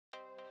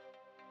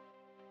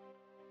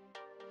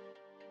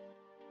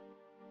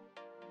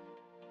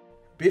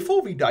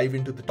Before we dive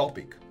into the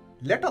topic,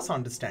 let us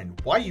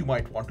understand why you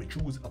might want to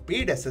choose a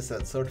paid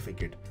SSL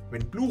certificate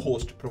when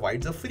Bluehost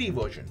provides a free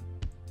version.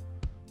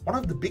 One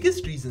of the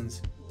biggest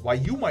reasons why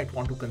you might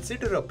want to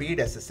consider a paid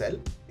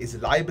SSL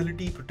is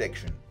liability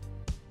protection.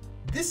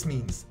 This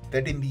means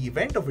that in the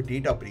event of a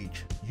data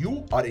breach,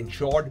 you are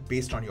insured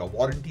based on your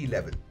warranty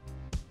level.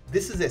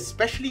 This is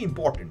especially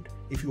important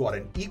if you are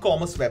an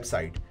e-commerce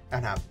website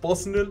and have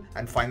personal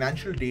and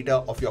financial data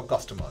of your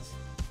customers.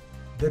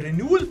 The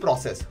renewal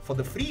process for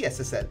the free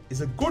SSL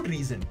is a good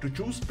reason to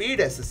choose paid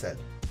SSL.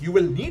 You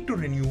will need to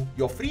renew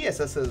your free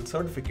SSL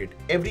certificate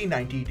every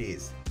 90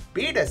 days.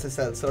 Paid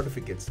SSL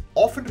certificates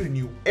often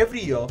renew every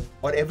year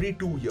or every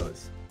 2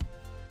 years.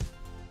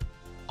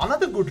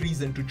 Another good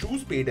reason to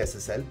choose paid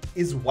SSL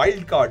is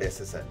Wildcard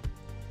SSL.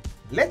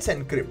 Let's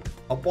Encrypt,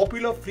 a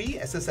popular free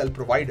SSL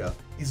provider,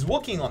 is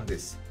working on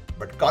this,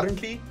 but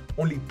currently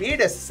only paid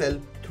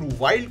SSL through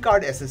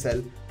Wildcard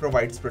SSL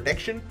provides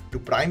protection to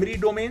primary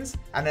domains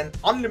and an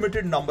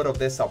unlimited number of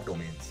their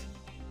subdomains.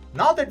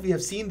 Now that we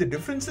have seen the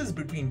differences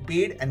between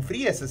paid and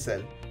free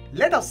SSL,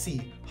 let us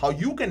see how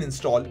you can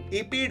install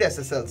a paid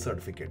SSL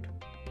certificate.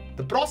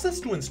 The process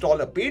to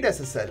install a paid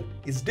SSL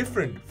is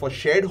different for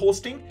shared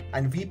hosting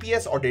and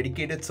VPS or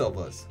dedicated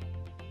servers.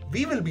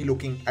 We will be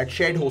looking at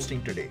shared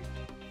hosting today.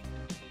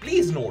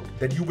 Please note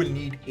that you will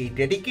need a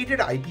dedicated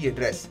IP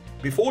address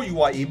before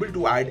you are able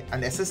to add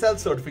an SSL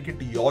certificate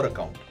to your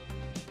account.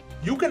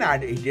 You can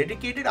add a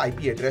dedicated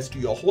IP address to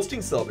your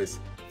hosting service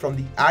from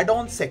the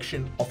Addons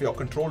section of your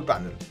control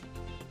panel.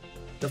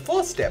 The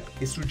first step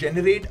is to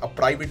generate a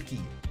private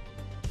key.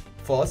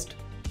 First,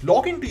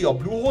 log into your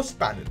Bluehost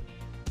panel.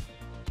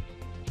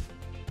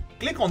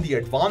 Click on the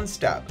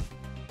Advanced tab.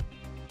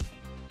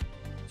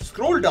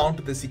 Scroll down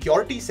to the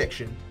Security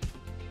section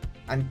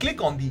and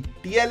click on the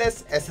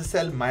TLS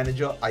SSL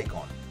Manager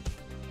icon.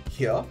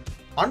 Here,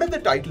 under the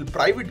title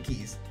Private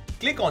Keys,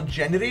 click on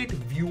Generate,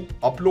 View,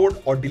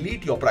 Upload or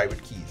Delete your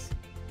private keys.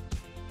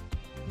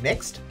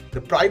 Next,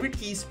 the Private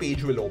Keys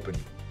page will open.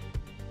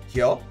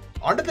 Here,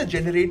 under the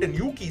Generate a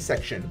New Key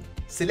section,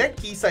 select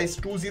key size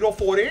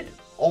 2048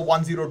 or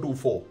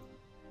 1024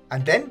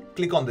 and then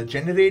click on the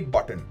Generate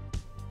button.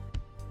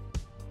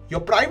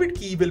 Your private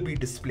key will be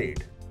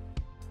displayed.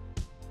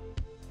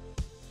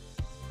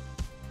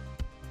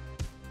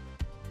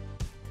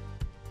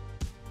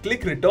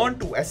 Click Return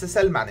to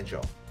SSL Manager.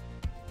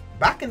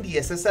 Back in the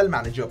SSL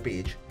Manager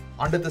page,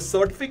 under the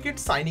Certificate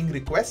Signing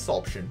Requests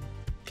option,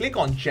 click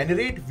on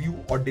Generate,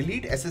 View or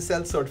Delete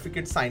SSL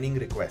Certificate Signing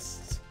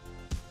Requests.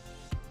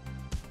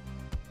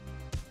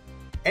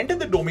 Enter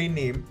the domain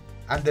name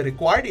and the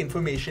required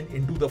information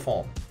into the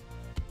form.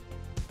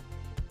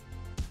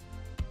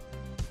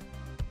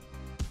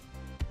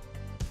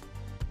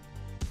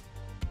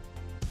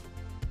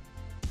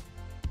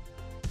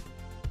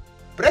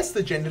 Press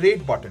the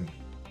Generate button.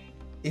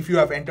 If you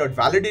have entered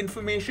valid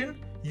information,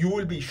 you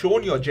will be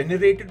shown your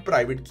generated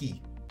private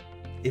key.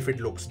 If it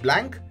looks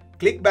blank,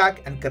 click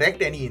back and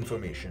correct any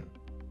information.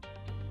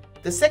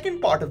 The second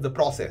part of the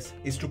process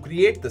is to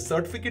create the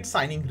certificate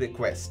signing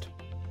request.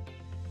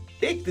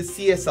 Take this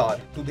CSR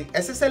to the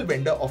SSL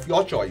vendor of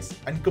your choice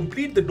and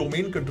complete the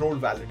domain control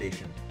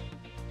validation.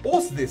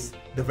 Post this,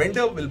 the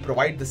vendor will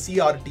provide the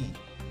CRT.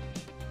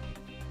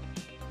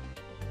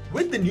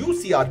 With the new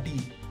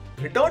CRT,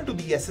 return to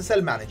the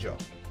SSL Manager.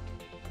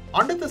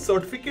 Under the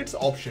Certificates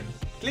option,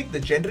 click the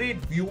Generate,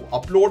 View,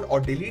 Upload or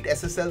Delete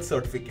SSL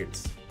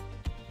Certificates.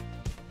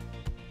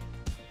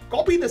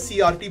 Copy the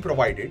CRT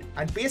provided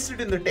and paste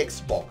it in the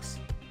text box.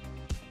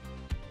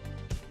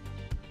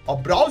 Or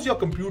browse your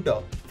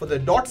computer for the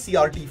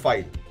 .crt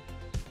file.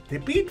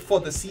 Repeat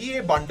for the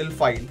CA bundle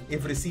file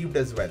if received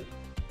as well.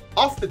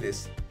 After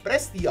this,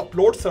 press the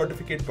Upload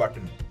Certificate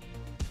button.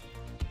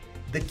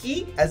 The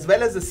key as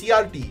well as the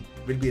CRT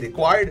will be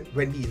required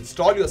when we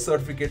install your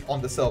certificate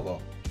on the server,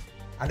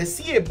 and a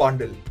CA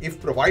bundle if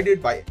provided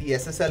by the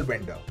SSL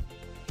vendor.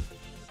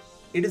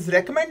 It is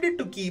recommended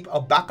to keep a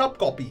backup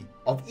copy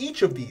of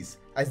each of these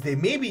as they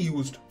may be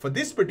used for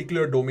this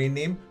particular domain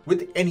name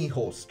with any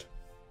host.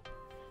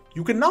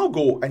 You can now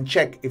go and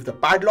check if the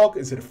padlock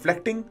is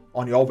reflecting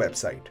on your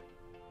website.